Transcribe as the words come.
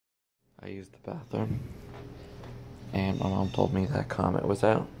I used the bathroom, and my mom told me that Comet was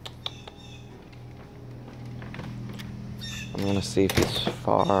out. I'm gonna see if he's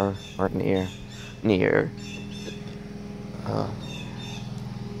far or near. Near.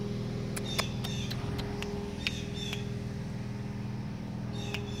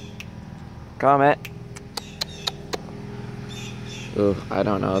 Comet! Ooh, I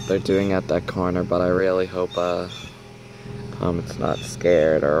don't know what they're doing at that corner, but I really hope, Comet's not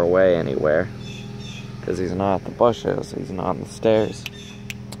scared or away anywhere. Because he's not at the bushes, he's not on the stairs.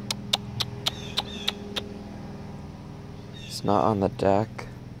 He's not on the deck.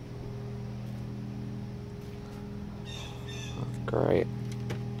 Oh, great.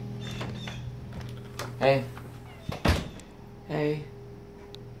 Hey. Hey.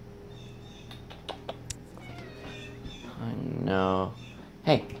 I know.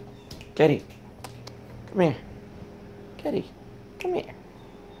 Hey, Kitty. Come here. Kitty, come here.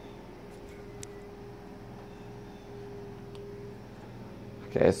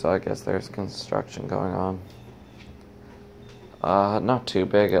 Okay, so I guess there's construction going on. Not too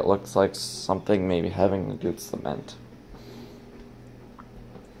big. It looks like something maybe having to do with cement.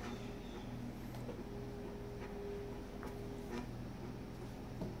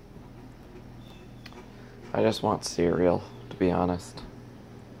 I just want cereal, to be honest.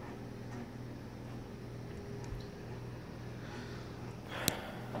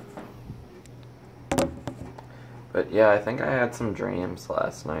 But yeah, I think I had some dreams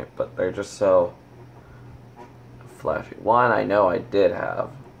last night, but they're just so flashy. One I know I did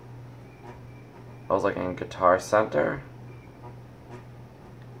have. I was like in Guitar Center.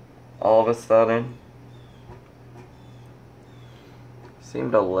 All of a sudden.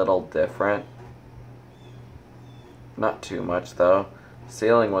 Seemed a little different. Not too much though.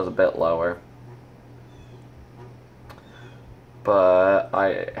 Ceiling was a bit lower. But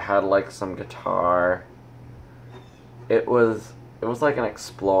I had like some guitar. It was like an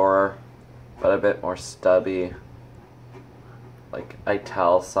Explorer, but a bit more stubby. Like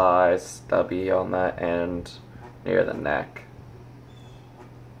italicized, stubby on that end near the neck.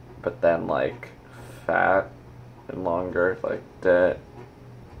 But then like fat and longer, like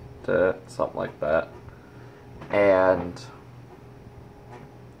something like that. And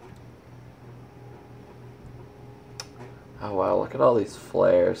oh wow, look at all these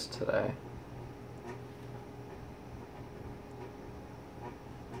flares today.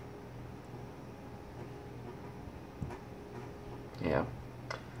 Yeah.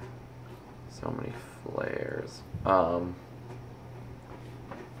 So many flares.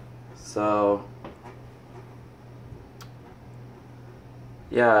 So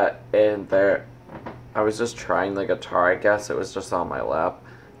yeah, and there I was just trying the guitar, I guess it was just on my lap.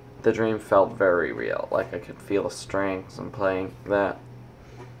 The dream felt very real, like I could feel the strings and playing that.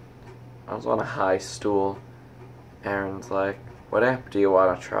 I was on a high stool. Aaron's like, "What amp do you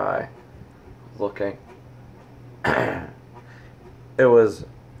want to try?" Looking. It was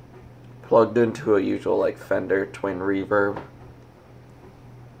plugged into a usual like Fender twin reverb.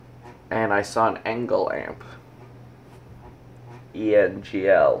 And I saw an Engel amp.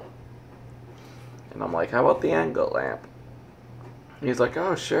 ENGL. And I'm like, "How about the Engel amp?" He's like,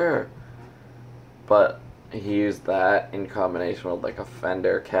 "Oh, sure." But he used that in combination with like a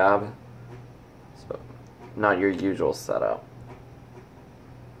Fender cab. So, not your usual setup.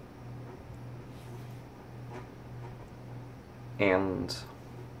 And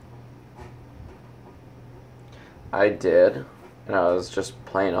I did. And I was just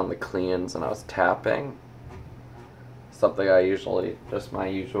playing on the cleans and I was tapping. Something I usually, just my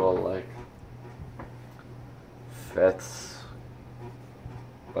usual like fifths,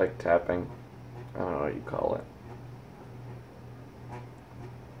 like tapping. I don't know what you call it.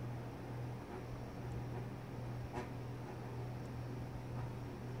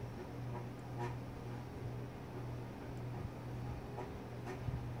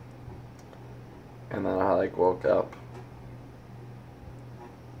 And then I like woke up.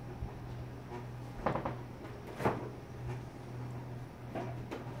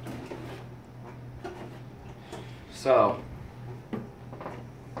 So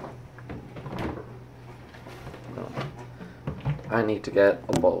I need to get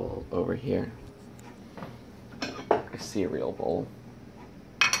a bowl over here. A cereal bowl.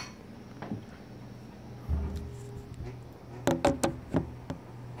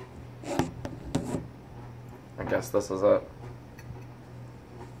 I guess this is it.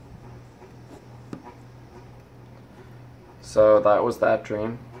 So that was that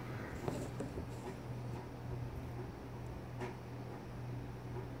dream.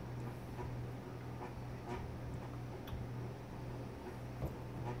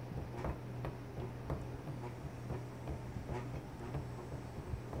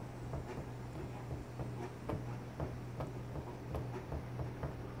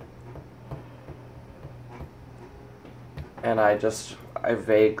 And I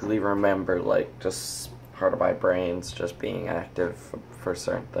vaguely remember, like, just part of my brain's just being active for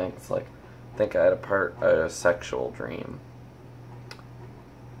certain things. Like, I think I had a sexual dream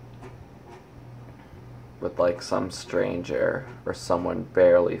with, like, some stranger or someone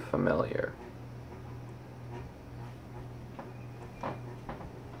barely familiar.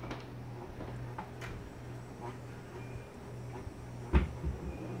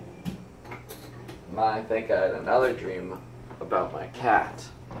 I think I had another dream about my cat,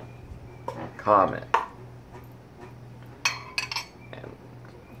 Comet. And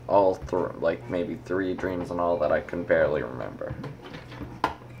all through, like, maybe 3 dreams and all that I can barely remember.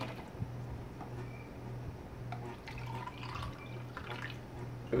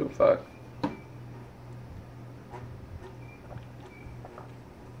 Ooh, fuck.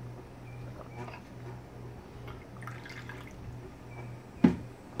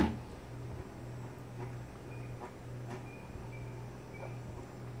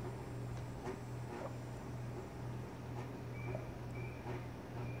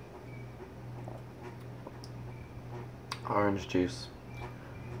 Orange juice.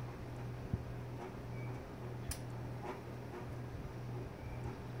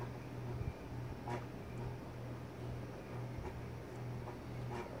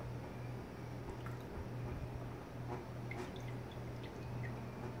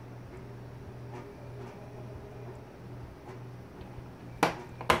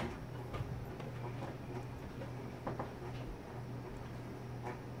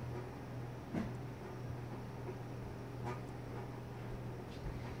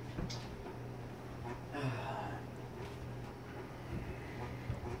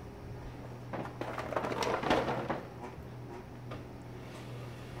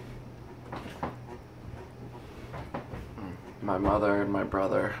 My mother and my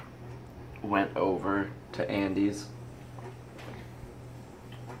brother went over to Andy's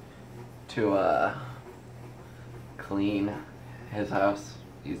to clean his house.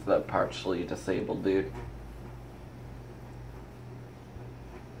 He's the partially disabled dude.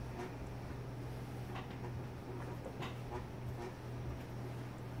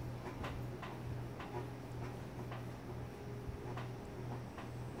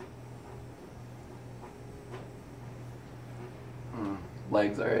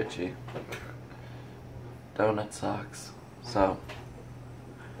 Legs are itchy. Donut sucks. So,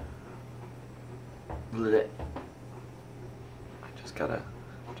 bleh. I just gotta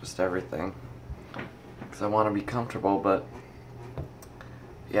adjust everything because I want to be comfortable, but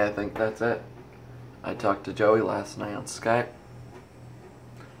yeah, I think that's it. I talked to Joey last night on Skype.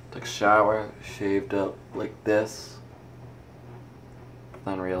 Took a shower, shaved up like this, but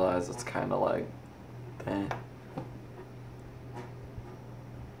then realized it's kind of like, eh.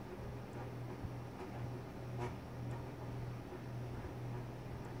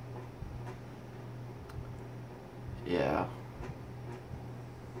 Yeah.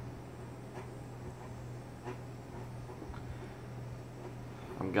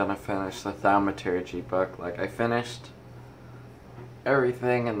 I'm gonna finish the thaumaturgy book. Like, I finished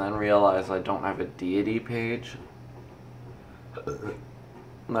everything and then realized I don't have a deity page. And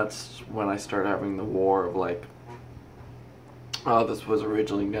that's when I started having the war of, like, oh, this was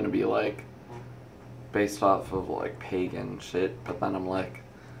originally gonna be, like, based off of, like, pagan shit, but then I'm like,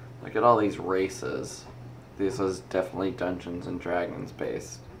 look at all these races. This is definitely Dungeons and Dragons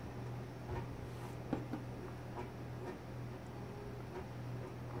based.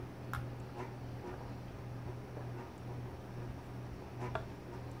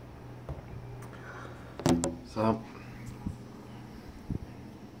 So,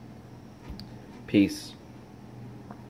 peace.